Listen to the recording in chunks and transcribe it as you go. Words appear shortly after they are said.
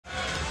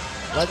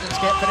Legends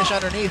can't finish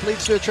underneath,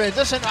 leads to a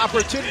transition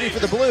opportunity for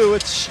the blue.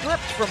 It's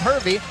stripped from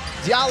Hervey.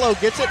 Diallo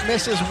gets it,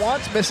 misses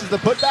once, misses the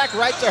putback,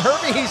 right to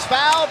Hervey. He's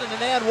fouled, and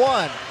an and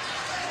one.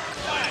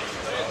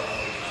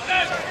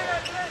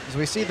 As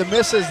we see the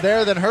misses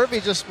there, then Hervey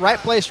just right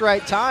place,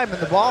 right time,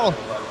 and the ball,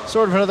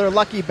 sort of another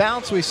lucky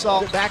bounce we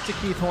saw. Back to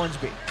Keith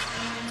Hornsby.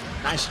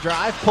 Nice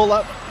drive, pull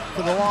up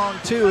for the long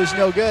two is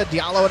no good.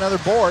 Diallo another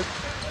board,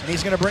 and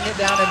he's gonna bring it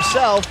down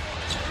himself.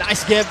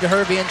 Nice give to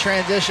Hervey in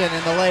transition,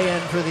 and the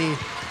lay-in for the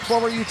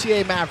former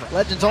UTA Maverick.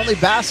 Legends only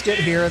basket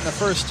here in the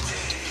first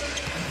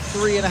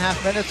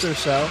 3.5 minutes or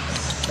so.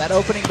 That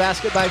opening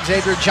basket by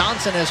Xavier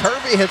Johnson as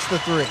Hervey hits the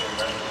three.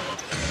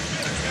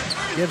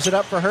 Gives it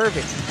up for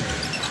Hervey.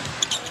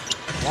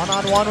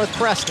 One-on-one with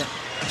Preston.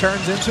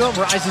 Turns into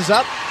him, rises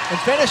up, and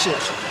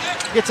finishes.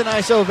 Gets a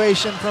nice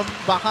ovation from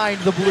behind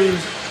the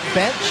Blues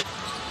bench.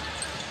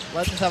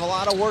 Legends have a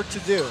lot of work to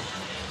do.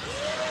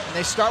 And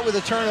they start with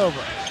a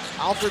turnover.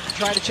 Alfred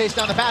trying to chase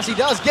down the pass. He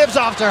does. Gives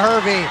off to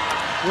Hervey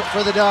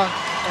for the dunk.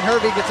 And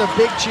Hervey gets a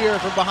big cheer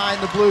from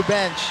behind the blue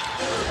bench.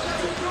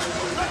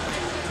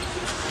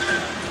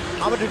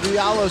 Amadou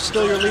Diallo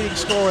still your leading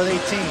scorer with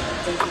 18.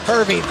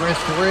 Hervey for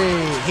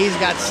three. He's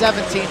got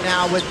 17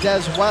 now with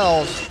Des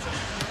Wells.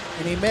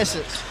 And he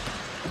misses.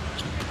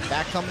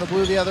 Back come the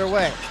blue the other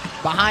way.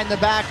 Behind the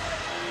back,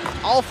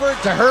 Alfred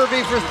to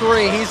Hervey for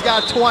three. He's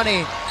got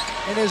 20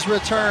 in his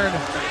return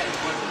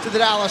to the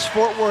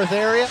Dallas-Fort Worth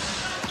area.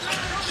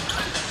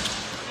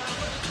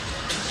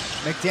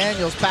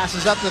 McDaniels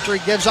passes up the three,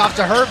 gives off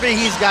to Hervey.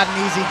 He's got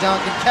an easy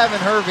dunk, and Kevin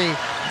Hervey,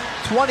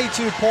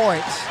 22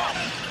 points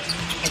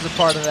as a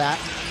part of that.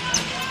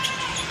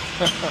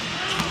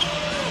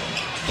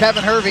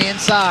 Kevin Hervey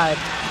inside,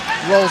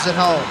 rolls it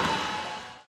home.